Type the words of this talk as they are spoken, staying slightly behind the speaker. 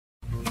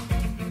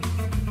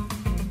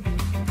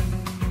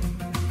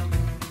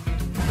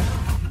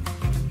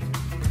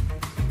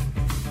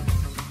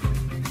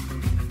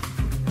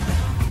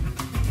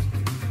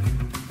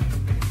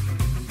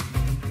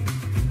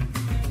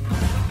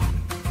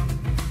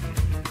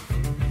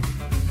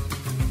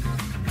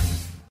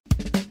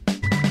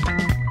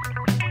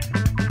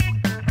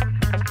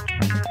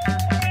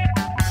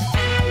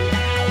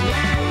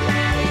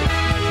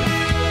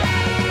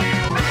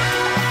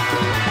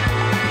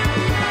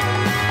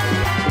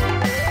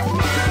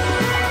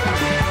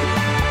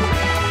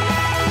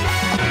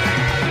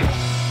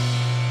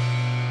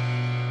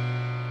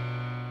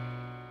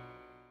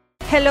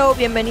hello,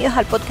 bienvenidos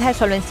al podcast de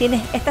Solo en Cines.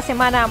 Esta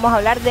semana vamos a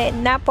hablar de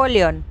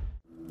Napoleón.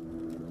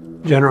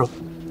 General,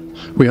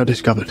 we are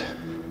discovered.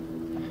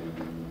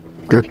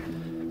 Good.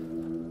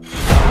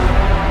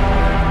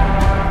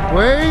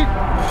 Wait!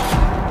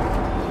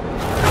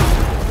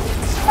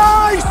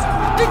 Nice!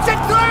 It's a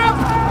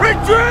trap!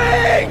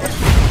 Retreat!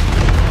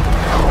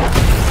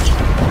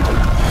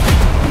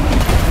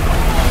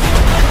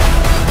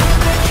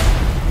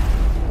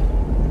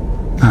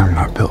 I'm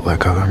not built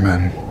like other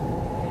men.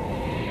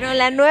 Bueno,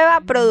 la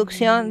nueva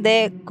producción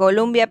de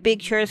Columbia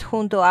Pictures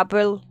junto a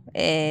Apple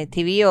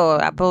TV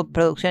o Apple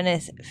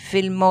Producciones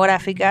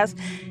Filmográficas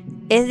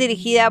es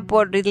dirigida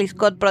por Ridley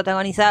Scott,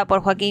 protagonizada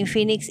por Joaquin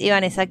Phoenix y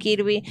Vanessa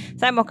Kirby.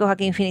 Sabemos que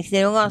Joaquin Phoenix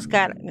tiene un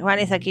Oscar,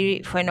 Vanessa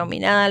Kirby fue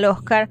nominada al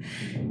Oscar,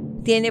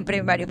 tiene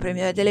varios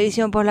premios de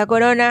televisión por la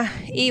corona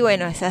y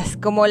bueno, esa es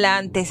como la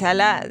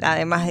antesala,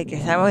 además de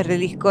que sabemos que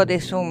Ridley Scott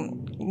es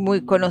un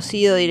muy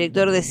conocido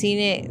director de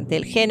cine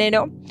del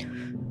género.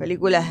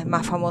 Películas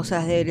más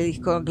famosas de Ridley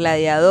Scott: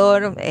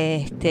 Gladiador,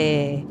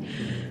 Blade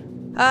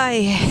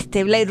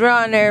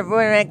Runner,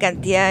 bueno, una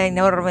cantidad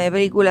enorme de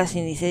películas,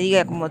 y ni se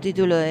diga como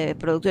título de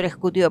productor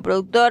ejecutivo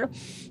productor.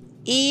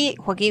 Y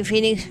Joaquin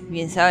Phoenix,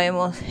 bien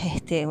sabemos,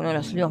 uno de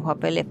los últimos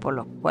papeles por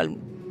los cuales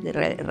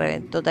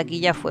reventó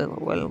taquilla fue el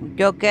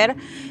Joker,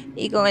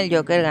 y con el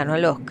Joker ganó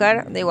el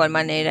Oscar. De igual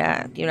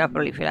manera tiene una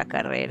prolífera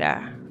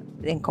carrera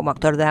como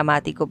actor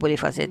dramático,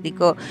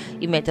 polifacético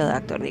y método de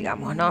actor,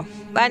 digamos, ¿no?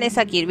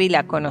 Vanessa Kirby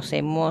la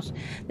conocemos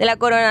de la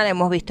corona, la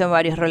hemos visto en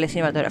varios roles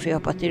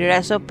cinematográficos posteriores a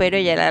eso, pero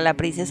ella era la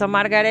princesa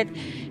Margaret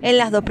en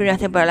las 2 primeras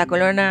temporadas de la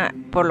corona,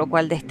 por lo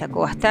cual destacó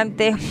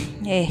bastante.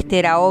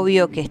 Era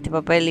obvio que este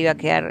papel iba a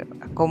quedar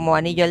como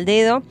anillo al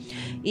dedo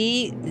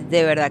y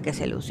de verdad que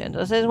se lució.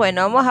 Entonces,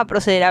 bueno, vamos a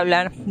proceder a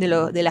hablar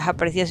de las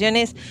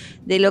apreciaciones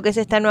de lo que es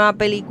esta nueva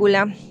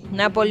película,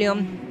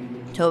 Napoleón,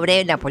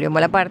 sobre Napoleón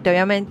Bonaparte,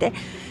 obviamente.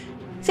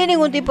 Sin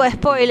ningún tipo de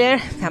spoiler,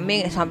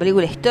 también es una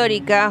película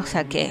histórica, o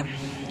sea que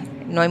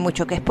no hay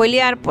mucho que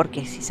spoilear,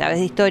 porque si sabes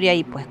de historia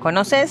y pues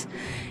conoces.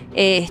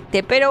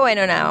 Pero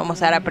bueno, nada,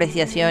 vamos a dar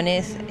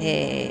apreciaciones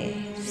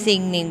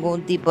sin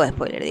ningún tipo de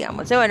spoiler,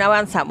 digamos. Bueno,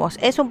 avanzamos.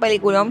 Es un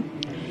peliculón,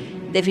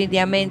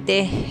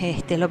 definitivamente,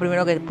 es lo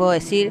primero que puedo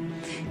decir.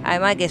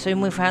 Además de que soy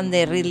muy fan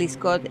de Ridley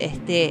Scott,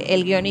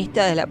 el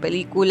guionista de la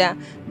película,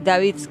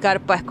 David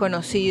Scarpa, es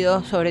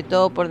conocido sobre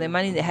todo por The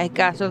Man in the High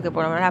Castle, que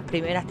por lo menos las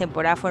primeras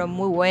temporadas fueron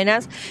muy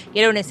buenas, y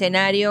era un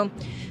escenario,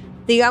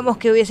 digamos,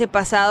 que hubiese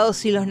pasado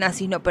si los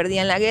nazis no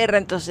perdían la guerra,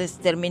 entonces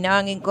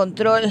terminaban en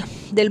control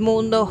del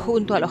mundo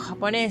junto a los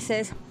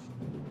japoneses.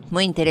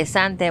 Muy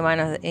interesante,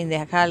 Man in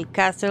the High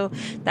Castle.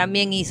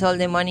 También hizo All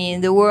the Money in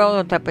the World,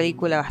 otra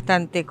película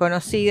bastante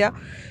conocida.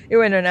 Y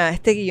bueno, nada,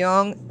 este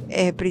guión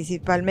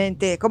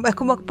principalmente, es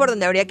como por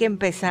donde habría que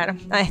empezar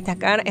a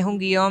destacar. Es un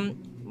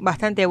guión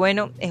bastante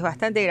bueno, es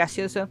bastante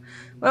gracioso.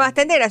 Bueno,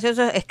 bastante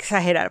gracioso es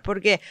exagerar,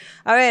 porque,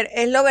 a ver,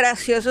 es lo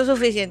gracioso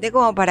suficiente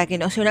como para que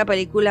no sea una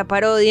película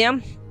parodia,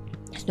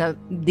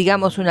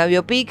 digamos una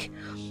biopic,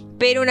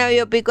 pero una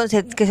biopic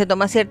que se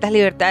toma ciertas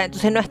libertades,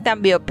 entonces no es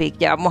tan biopic,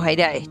 ya vamos a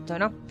ir a esto,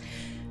 ¿no?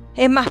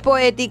 Es más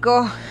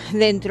poético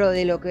dentro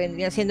de lo que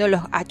vendrían siendo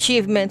los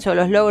achievements o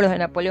los logros de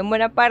Napoleón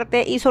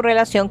Bonaparte y su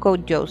relación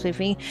con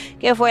Josephine,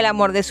 que fue el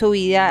amor de su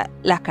vida,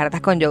 las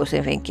cartas con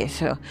Josephine, que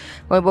es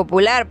muy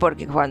popular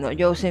porque cuando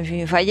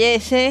Josephine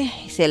fallece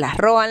se las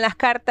roban las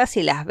cartas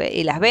y las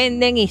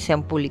venden y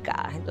son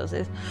publicadas.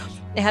 Entonces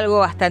es algo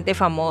bastante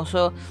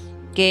famoso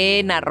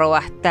que narró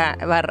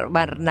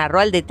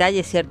al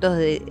detalle ciertas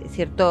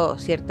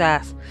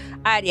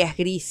áreas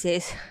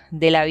grises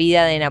de la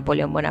vida de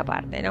Napoleón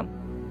Bonaparte,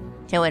 ¿no?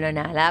 Y bueno,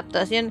 nada, la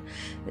adaptación,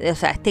 o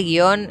sea, este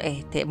guión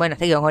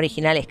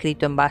original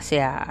escrito en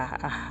base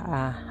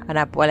a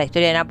la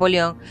historia de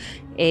Napoleón,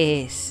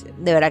 es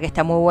de verdad que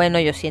está muy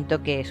bueno. Yo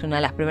siento que es una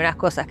de las primeras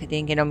cosas que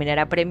tienen que nominar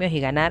a premios y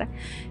ganar,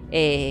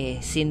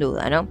 sin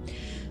duda, ¿no?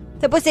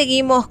 Después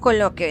seguimos con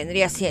lo que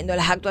vendría siendo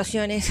las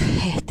actuaciones.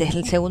 Este es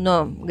el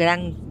segundo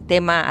gran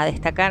tema a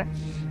destacar.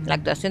 La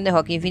actuación de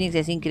Joaquin Phoenix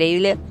es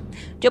increíble.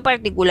 Yo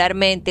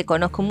particularmente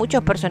conozco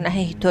muchos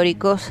personajes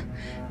históricos,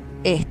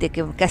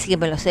 que casi que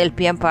me lo sé del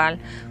pie en pal.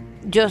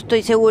 Yo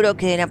estoy seguro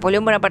que de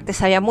Napoleón Bonaparte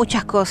sabía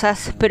muchas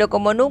cosas, pero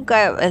como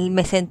nunca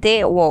me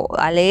senté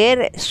a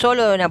leer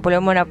solo de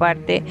Napoleón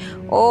Bonaparte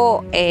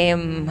o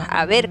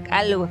a ver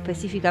algo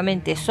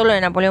específicamente solo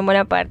de Napoleón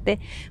Bonaparte,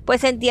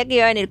 pues sentía que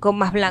iba a venir con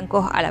más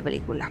blancos a la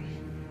película.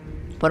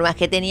 Por más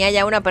que tenía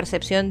ya una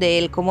percepción de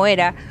él, cómo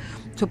era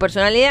su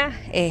personalidad,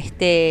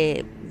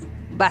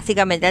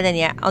 básicamente la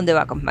tenía on the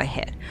back of my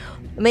head.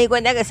 Me di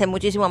cuenta que sé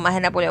muchísimo más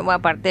de Napoleón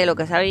Bonaparte de lo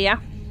que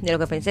sabía, de lo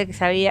que pensé que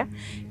sabía,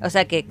 o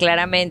sea que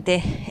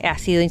claramente ha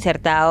sido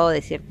insertado,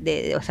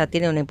 o sea,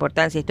 tiene una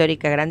importancia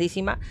histórica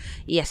grandísima,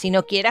 y así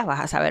no quieras vas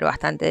a saber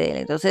bastante de él.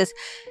 Entonces,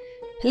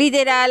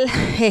 literal,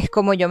 es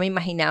como yo me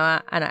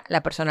imaginaba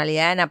la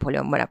personalidad de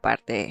Napoleón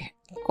Bonaparte,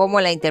 cómo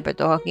la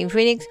interpretó Joaquin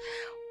Phoenix.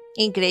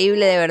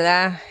 Increíble, de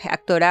verdad,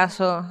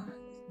 actorazo.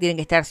 Tienen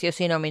que estar sí o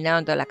sí nominado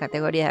en todas las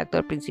categorías de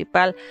actor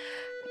principal,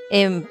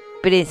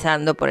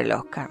 empezando por el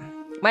Oscar.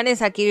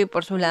 Vanessa Kirby,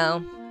 por su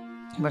lado,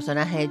 El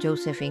personaje de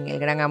Josephine, el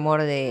gran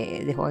amor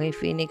de Joaquin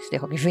Phoenix,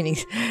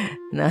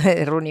 no,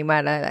 de Rooney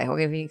Mara, de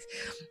Joaquin Phoenix.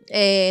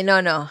 De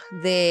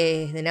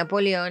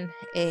Napoleon,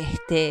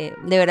 de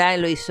verdad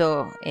lo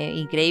hizo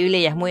increíble.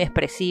 Ella es muy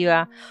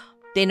expresiva.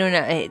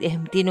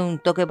 Tiene un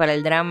toque para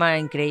el drama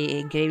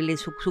increíble.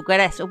 Su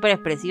cara es súper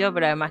expresiva,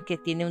 pero además que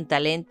tiene un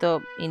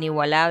talento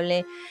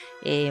inigualable.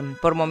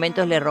 Por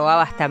momentos le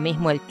robaba hasta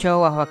mismo el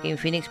show a Joaquin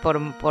Phoenix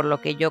por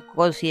lo que yo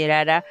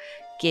considerara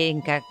que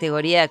en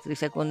categoría de actriz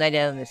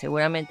secundaria, donde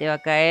seguramente va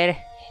a caer,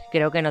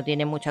 creo que no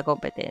tiene mucha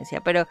competencia.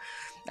 Pero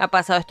ha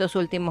pasado estos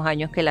últimos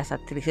años que las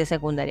actrices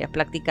secundarias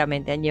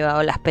prácticamente han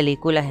llevado las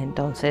películas,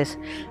 entonces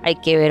hay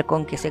que ver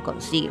con qué se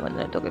consigue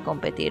cuando le toque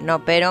competir,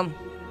 ¿no? Pero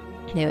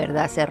de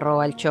verdad se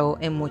roba el show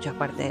en muchas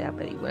partes de la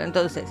película.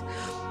 Entonces,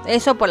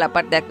 eso por la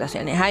parte de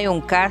actuaciones. Hay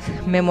un cast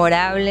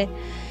memorable.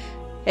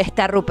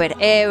 Está Rupert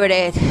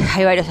Everett,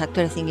 hay varios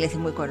actores ingleses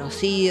muy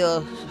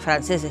conocidos,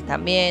 franceses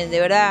también, de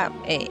verdad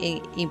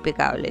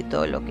impecable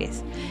todo lo que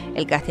es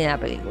el casting de la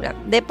película.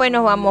 Después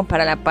nos vamos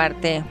para la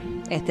parte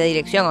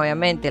dirección,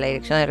 obviamente, la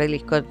dirección de Ridley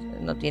Scott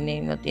no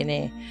tiene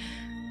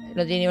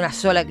una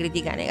sola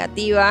crítica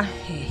negativa.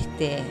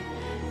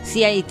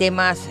 Sí hay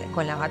temas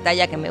con la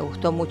batalla que me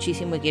gustó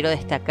muchísimo y quiero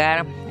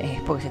destacar,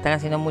 porque se están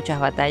haciendo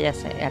muchas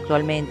batallas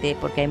actualmente,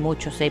 porque hay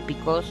muchos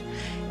épicos.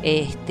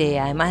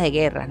 Además de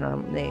guerras, ¿no?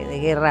 de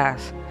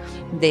guerras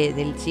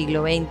del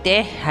siglo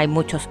XX, hay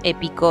muchos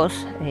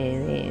épicos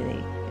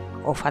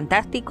o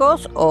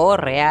fantásticos o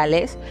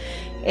reales,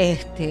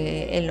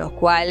 en los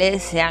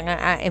cuales se han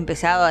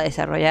empezado a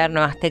desarrollar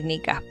nuevas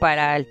técnicas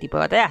para el tipo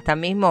de batalla. Hasta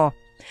mismo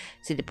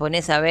si te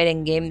pones a ver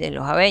en Game de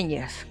los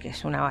Avengers, que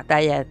es una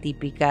batalla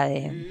típica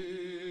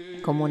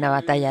como una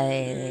batalla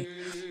de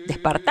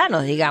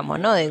espartanos, digamos,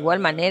 ¿no? De igual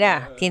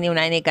manera, tiene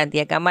una N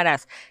cantidad de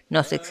cámaras,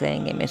 no se excede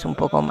en Game, es un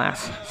poco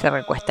más, se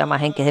recuesta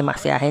más en que es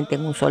demasiada gente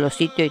en un solo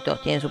sitio y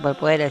todos tienen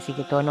superpoderes, así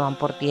que todos no van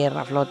por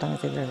tierra, flotan,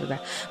 etcétera,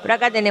 etcétera. Pero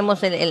acá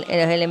tenemos los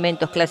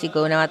elementos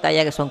clásicos de una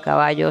batalla, que son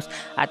caballos,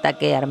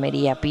 ataque de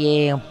armería a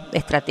pie,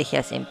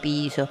 estrategias en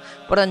piso,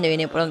 por dónde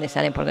vienen, por dónde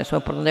salen, por dónde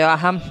suben, por dónde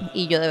bajan,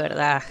 y yo de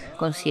verdad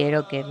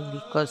considero que el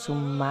disco es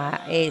un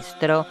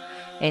maestro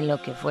en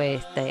lo que fue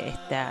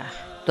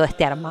todo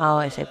este armado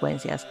de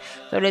secuencias,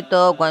 sobre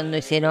todo cuando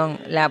hicieron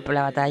la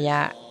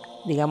batalla,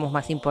 digamos,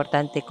 más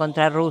importante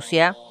contra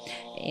Rusia,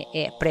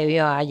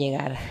 previo a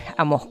llegar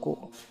a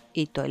Moscú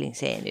y todo el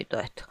incendio y todo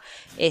esto.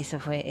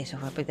 Eso fue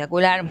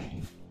espectacular.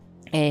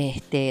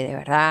 De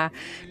verdad,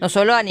 no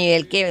solo a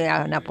nivel que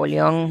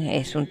Napoleón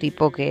es un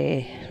tipo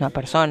una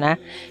persona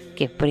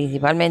que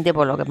principalmente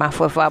por lo que más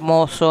fue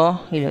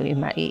famoso y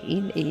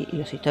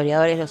los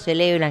historiadores lo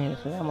celebran y lo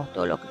celebramos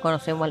todos los que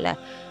conocemos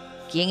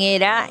quién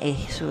era, el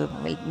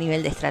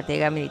nivel de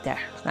estratega militar,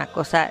 una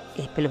cosa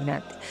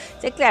espeluznante.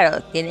 Sí,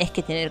 claro, tienes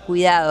que tener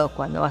cuidado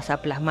cuando vas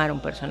a plasmar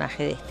un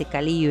personaje de este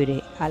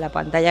calibre a la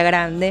pantalla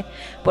grande,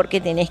 porque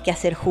tenés que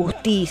hacer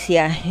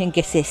justicia en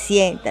que se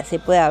sienta, se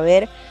pueda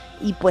ver,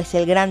 y pues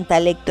el gran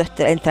talento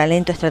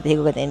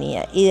estratégico que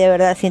tenía. Y de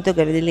verdad siento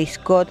que Ridley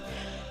Scott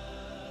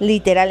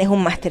literal es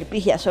un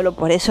masterpiece, ya solo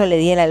por eso le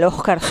di el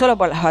Oscar, solo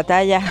por las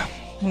batallas.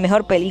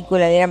 Mejor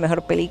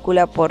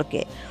película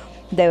porque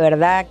de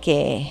verdad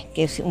que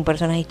es un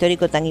personaje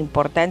histórico tan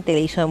importante,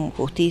 le hizo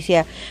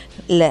justicia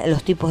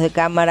los tipos de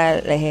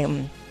cámara,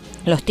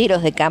 los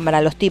tiros de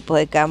cámara, los tipos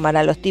de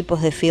cámara, los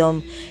tipos de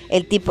film,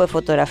 el tipo de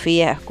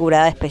fotografía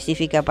curada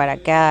específica para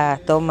cada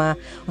toma,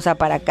 o sea,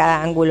 para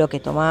cada ángulo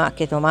que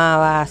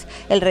tomabas,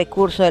 el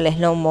recurso del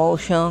slow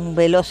motion,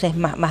 veloces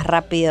más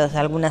rápidos,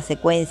 algunas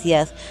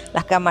secuencias,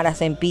 las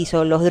cámaras en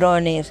piso, los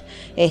drones,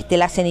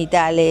 las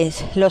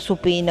cenitales, los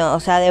supinos, o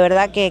sea, de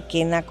verdad que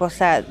una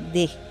cosa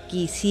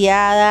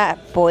desquiciada,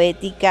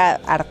 poética,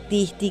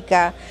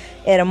 artística,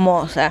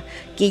 hermosa,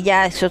 que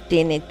ya eso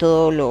tiene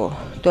todos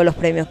los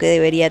premios que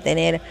debería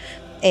tener.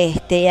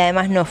 Y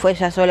además no fue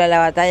ya sola la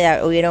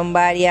batalla, hubieron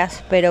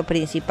varias, pero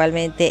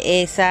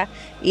principalmente esa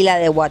y la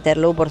de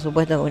Waterloo, por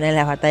supuesto, una de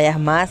las batallas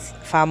más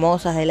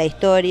famosas de la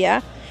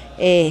historia.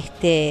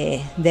 De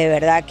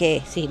verdad que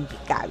es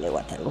impecable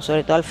Waterloo,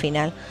 sobre todo al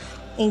final,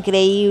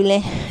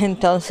 increíble.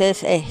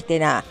 Entonces,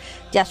 nada,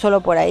 ya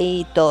solo por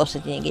ahí todo se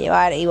tiene que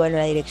llevar. Y bueno,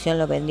 la dirección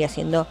lo vendría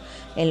haciendo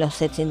en los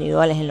sets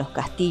individuales, en los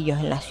castillos,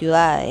 en las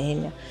ciudades,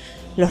 en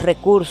los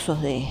recursos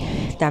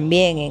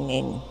también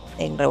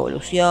en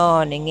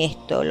Revolución, en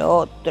esto, lo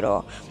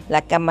otro,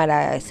 la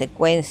cámara de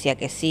secuencia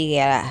que sigue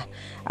a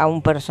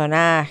un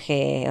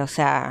personaje, o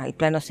sea, el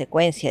plano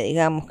secuencia,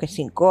 digamos, que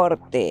sin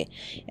corte,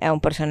 a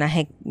un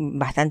personaje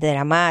bastante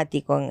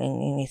dramático,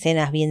 en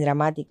escenas bien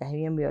dramáticas y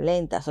bien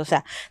violentas. O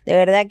sea, de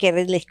verdad que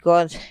Ridley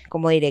Scott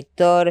como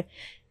director,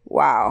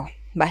 wow,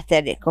 va a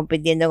estar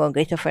compitiendo con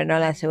Christopher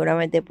Nolan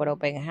seguramente por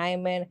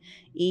Oppenheimer,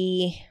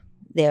 y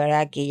de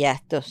verdad que ya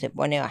esto se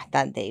pone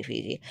bastante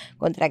difícil.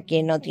 Contra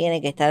quien no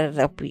tiene que estar,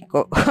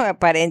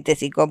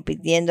 paréntesis,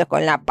 compitiendo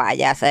con la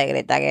payasa de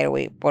Greta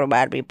Gerwig por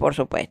Barbie, por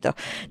supuesto.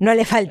 No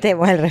le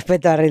faltemos el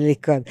respeto a Ridley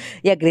Scott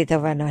y a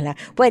Christopher Nolan,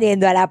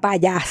 poniendo a la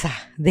payasa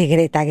de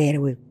Greta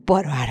Gerwig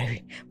por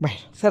Barbie. Bueno,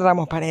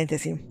 cerramos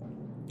paréntesis.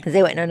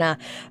 Entonces, bueno, nada,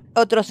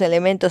 otros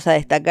elementos a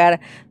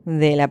destacar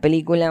de la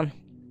película.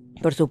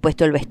 Por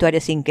supuesto, el vestuario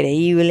es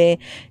increíble.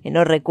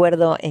 No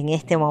recuerdo en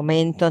este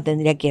momento,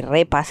 tendría que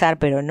repasar,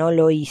 pero no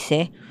lo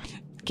hice.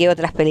 ¿Qué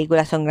otras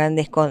películas son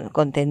grandes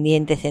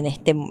contendientes en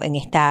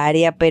esta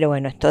área? Pero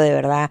bueno, esto de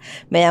verdad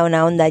me da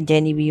una onda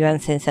Jenny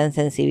Vivans en Sense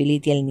and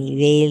Sensibility, el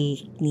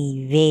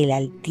nivel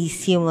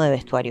altísimo de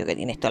vestuario que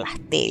tiene esto, las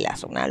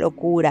telas, una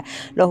locura,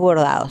 los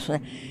bordados,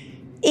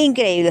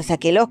 increíble. O sea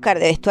que el Oscar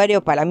de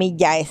vestuario para mí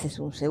ya ese es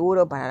un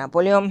seguro para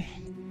Napoleón.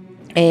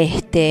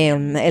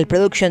 El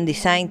production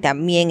design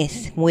también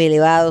es muy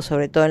elevado,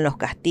 sobre todo en los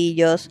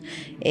castillos.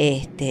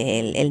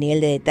 El nivel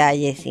de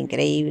detalle es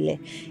increíble.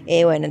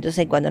 Bueno,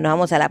 entonces cuando nos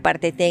vamos a la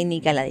parte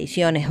técnica, la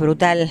edición es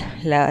brutal,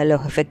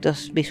 los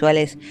efectos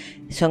visuales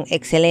son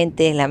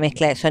excelentes, la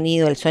mezcla de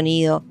sonido, el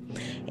sonido,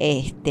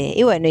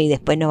 y bueno, y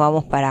después nos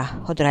vamos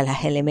para otro de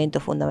los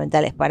elementos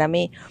fundamentales para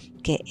mí,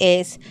 que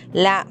es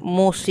la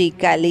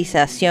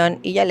musicalización,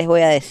 y ya les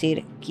voy a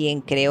decir quién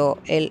creó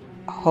el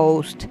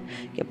host,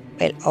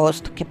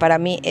 que para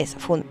mí es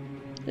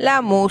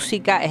la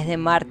música es de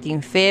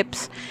Martin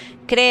Phipps,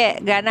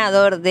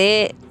 ganador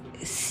de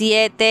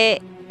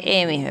 7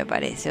 Emmys, me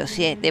parece, o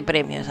 7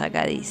 premios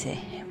acá dice.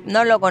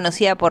 No lo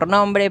conocía por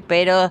nombre,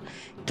 pero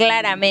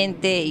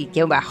claramente, y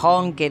qué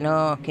bajón que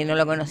no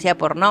lo conocía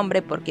por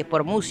nombre, porque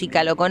por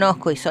música lo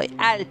conozco y soy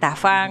alta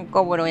fan,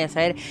 ¿cómo no voy a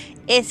saber?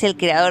 Es el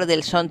creador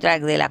del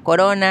soundtrack de La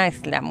Corona,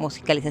 la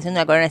musicalización de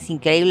La Corona es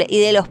increíble, y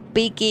de los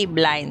Peaky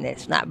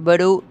Blinders, una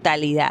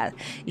brutalidad.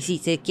 Y si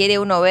se quiere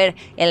uno ver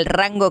el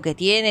rango que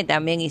tiene,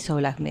 también hizo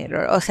Black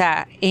Mirror, o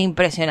sea,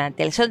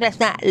 impresionante. El soundtrack es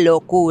una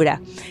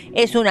locura,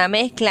 es una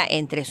mezcla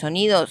entre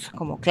sonidos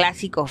como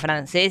clásicos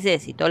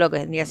franceses y todo lo que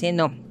vendría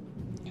siendo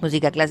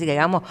música clásica,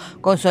 digamos,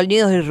 con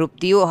sonidos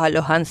disruptivos a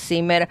los Hans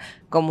Zimmer,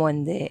 como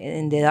en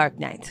The Dark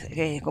Knight,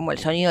 como el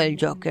sonido del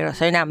Joker. O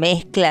sea, una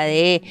mezcla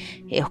de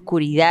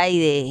oscuridad y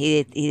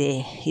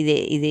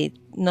de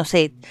no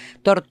sé,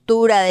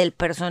 tortura del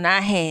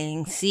personaje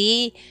en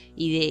sí,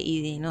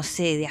 y de no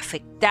sé, de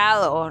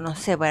afectado, o no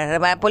sé, para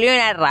Napoleón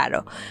era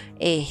raro,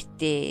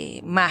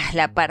 más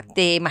la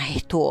parte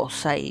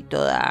majestuosa y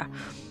toda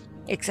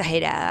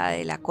exagerada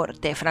de la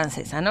corte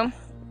francesa, ¿no?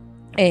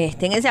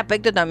 En ese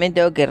aspecto también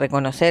tengo que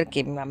reconocer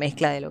que la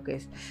mezcla de lo que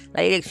es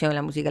la dirección,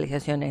 la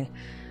musicalización,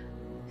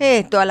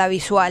 toda la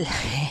visual,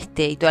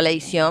 y toda la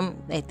edición,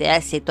 da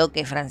ese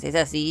toque francés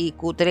así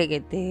cutre que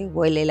te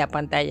huele la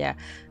pantalla.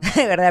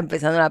 De verdad,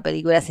 empezando la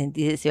película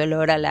sentís ese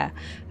olor a la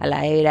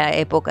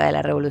época de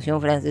la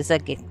Revolución Francesa,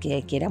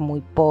 que eran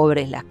muy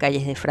pobres las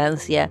calles de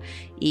Francia,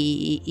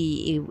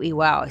 y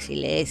wow, si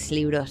lees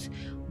libros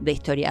de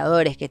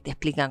historiadores que te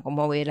explican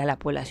cómo era la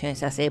población en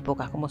esas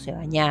épocas, cómo se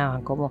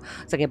bañaban, o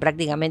sea que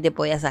prácticamente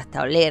podías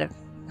hasta oler,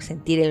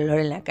 sentir el olor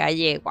en la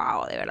calle.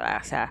 Wow, de verdad,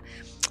 o sea,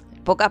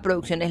 pocas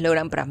producciones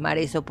logran plasmar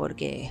eso,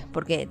 porque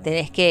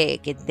tenés que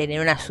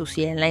tener una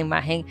suciedad en la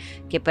imagen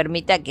que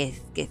permita que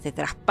se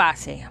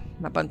traspase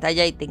la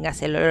pantalla y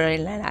tengas el olor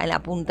en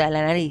la punta de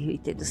la nariz,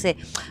 ¿viste? Entonces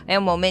hay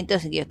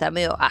momentos en que yo estaba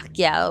medio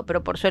asqueado,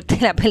 pero por suerte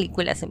la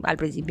película al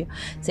principio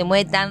se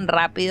mueve tan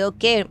rápido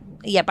que,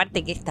 y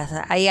aparte que estás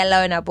ahí al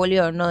lado de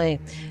Napoleón, ¿no? De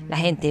la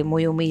gente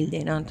muy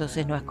humilde, ¿no?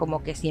 Entonces no es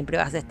como que siempre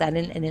vas a estar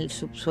en el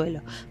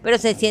subsuelo, pero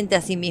se siente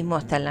a sí mismo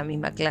hasta en la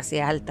misma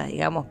clase alta,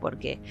 digamos,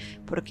 porque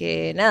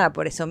nada,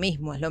 por eso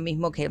mismo, es lo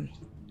mismo que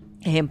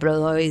ejemplo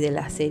doy de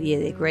la serie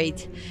de Great,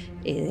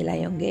 de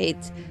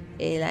Lionsgate,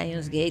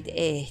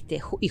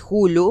 y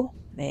Hulu,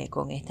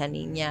 con esta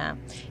niña,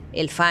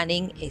 el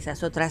Fanning. Esa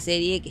es otra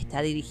serie que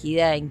está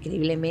dirigida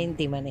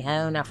increíblemente y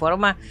manejada de una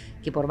forma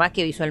que, por más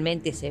que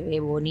visualmente se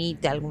ve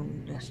bonita,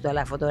 toda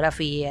la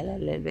fotografía,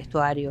 el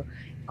vestuario,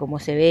 cómo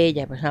se ve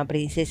ella, pues una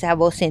princesa,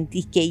 vos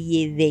sentís que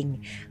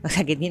hieden, o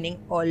sea, que tienen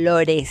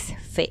olores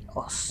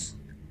feos,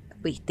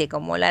 viste,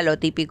 como lo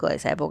típico de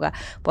esa época,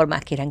 por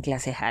más que eran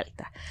clases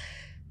altas.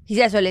 Y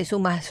si a eso le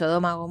sumas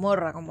Sodoma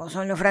Gomorra, como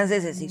son los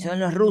franceses y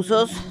son los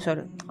rusos,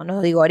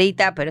 no digo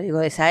ahorita, pero digo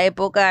de esa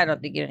época, no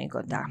te quiero ni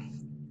contar.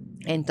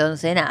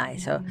 Entonces nada,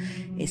 eso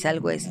es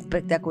algo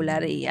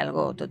espectacular y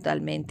algo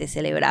totalmente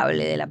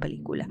celebrable de la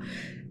película.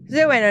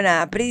 Entonces, bueno,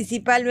 nada,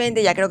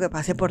 principalmente ya creo que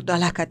pasé por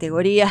todas las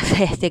categorías.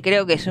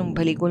 Creo que es un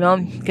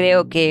peliculón,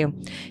 creo que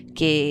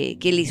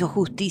le hizo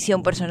justicia a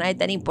un personaje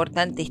tan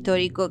importante,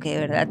 histórico, que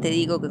de verdad te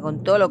digo que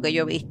con todo lo que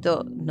yo he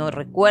visto, no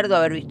recuerdo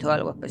haber visto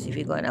algo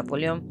específico de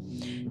Napoleón,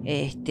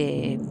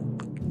 de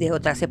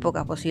otras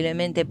épocas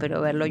posiblemente,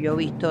 pero verlo yo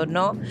visto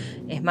no.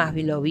 Es más,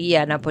 lo vi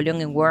a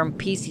Napoleón en War and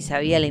Peace y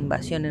sabía la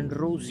invasión en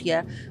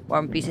Rusia.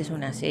 War and Peace es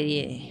una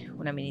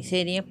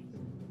miniserie,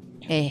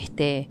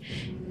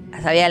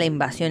 sabía la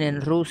invasión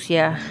en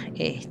Rusia,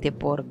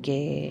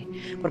 porque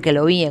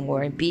lo vi en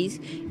War and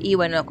Peace. Y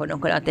bueno,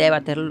 conozco la batalla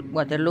de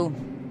Waterloo,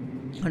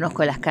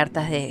 conozco las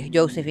cartas de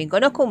Josephine,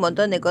 conozco un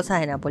montón de cosas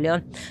de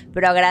Napoleón,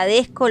 pero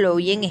agradezco lo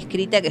bien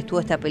escrita que estuvo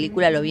esta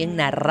película, lo bien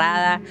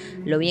narrada,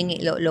 lo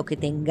que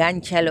te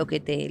engancha, lo que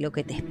te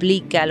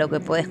explica, lo que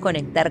puedes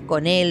conectar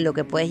con él, lo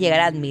que puedes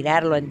llegar a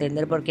admirarlo, a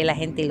entender por qué la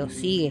gente lo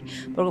sigue,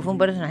 porque fue un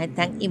personaje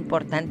tan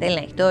importante en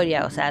la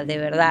historia, o sea, de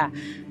verdad,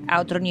 a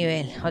otro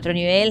nivel,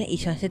 y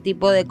son ese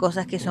tipo de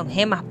cosas que son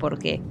gemas,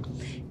 porque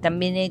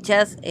también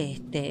hechas,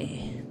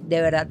 de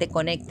verdad te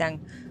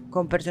conectan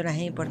con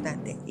personajes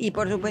importantes. Y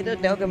por supuesto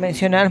tengo que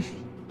mencionar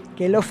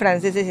que los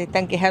franceses se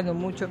están quejando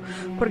mucho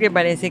porque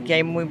parece que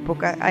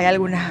hay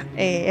algunos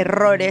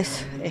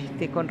errores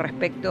con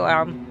respecto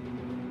a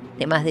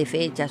temas de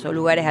fechas o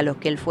lugares a los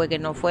que él fue, que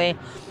no fue,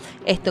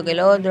 esto que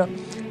lo otro.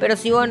 Pero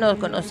si vos no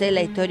conocés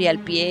la historia al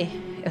pie,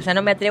 o sea,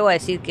 no me atrevo a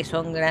decir que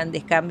son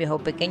grandes cambios o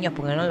pequeños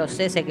porque no lo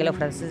sé que los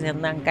franceses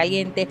andan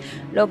calientes.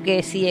 Lo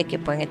que sí es que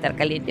pueden estar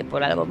calientes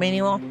por algo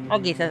mínimo o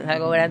quizás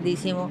algo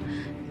grandísimo.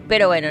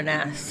 Pero bueno,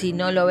 nada, si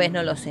no lo ves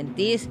no lo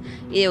sentís.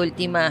 Y de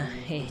última,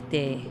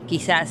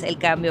 quizás el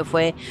cambio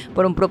fue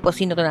por un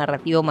propósito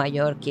narrativo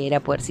mayor, que era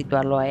poder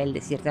situarlo a él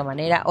de cierta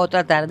manera o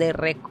tratar de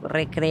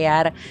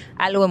recrear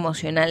algo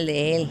emocional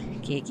de él,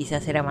 que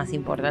quizás era más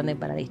importante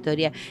para la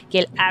historia que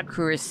el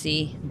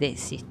accuracy de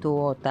si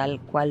estuvo tal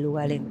cual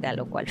lugar en tal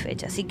o cual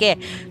fecha. Así que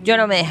yo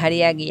no me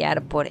dejaría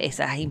guiar por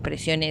esas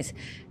impresiones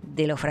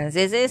de los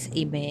franceses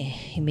y me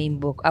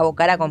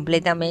abocara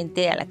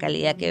completamente a la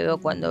calidad que veo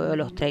cuando veo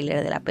los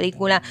trailers de la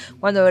película,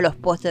 cuando veo los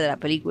pósters de la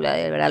película.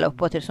 De verdad, los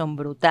pósters son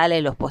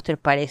brutales, los pósters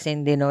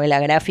parecen de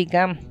novela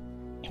gráfica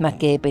más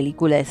que de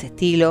película de ese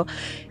estilo,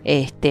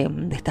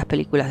 de estas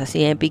películas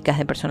así épicas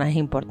de personajes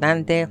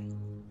importantes.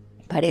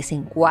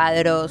 Parecen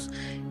cuadros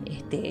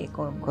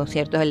con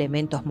ciertos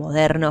elementos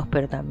modernos,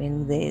 pero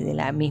también de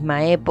la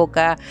misma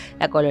época,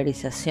 la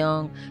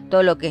colorización,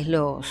 todo lo que es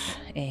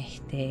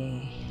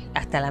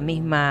hasta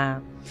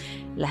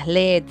las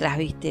letras,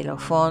 viste,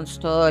 los fonts,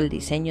 todo el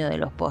diseño de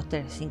los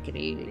pósters es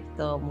increíble,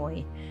 todo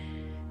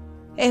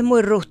es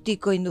muy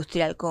rústico,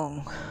 industrial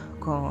con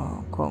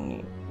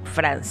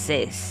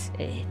francés,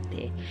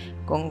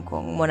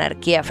 con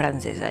monarquía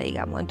francesa,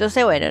 digamos.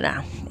 Entonces, bueno,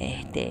 nada,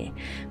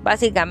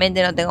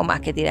 básicamente no tengo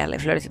más que tirarle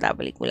flores a la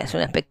película, es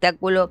un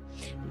espectáculo.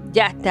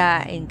 Ya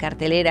está en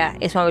cartelera,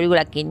 es una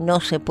película que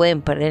no se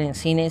pueden perder en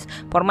cines,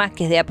 por más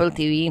que es de Apple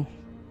TV.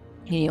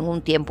 Y en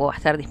un tiempo va a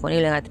estar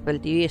disponible en Apple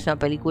TV. Es una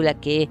película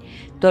que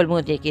todo el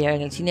mundo tiene que ir a ver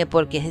en el cine,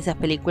 porque es de esas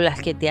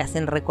películas que te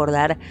hacen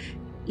recordar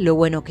lo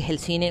bueno que es el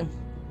cine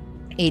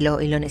y lo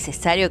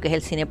necesario que es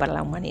el cine para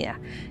la humanidad,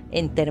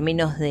 en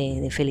términos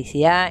de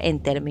felicidad, en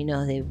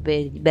términos de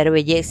ver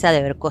belleza,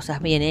 de ver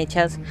cosas bien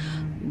hechas,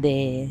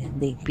 de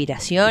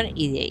inspiración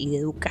y de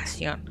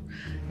educación.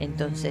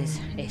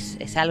 Entonces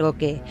es algo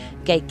que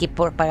hay que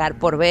pagar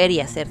por ver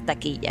y hacer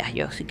taquilla.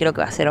 Yo sí creo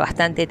que va a ser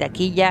bastante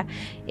taquilla,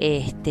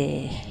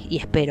 y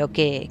espero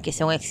que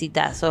sea un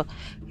exitazo,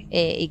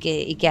 y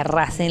que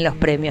arrasen los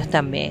premios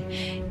también.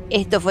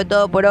 Esto fue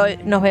todo por hoy.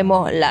 Nos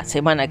vemos la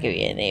semana que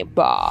viene.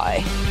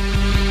 Bye.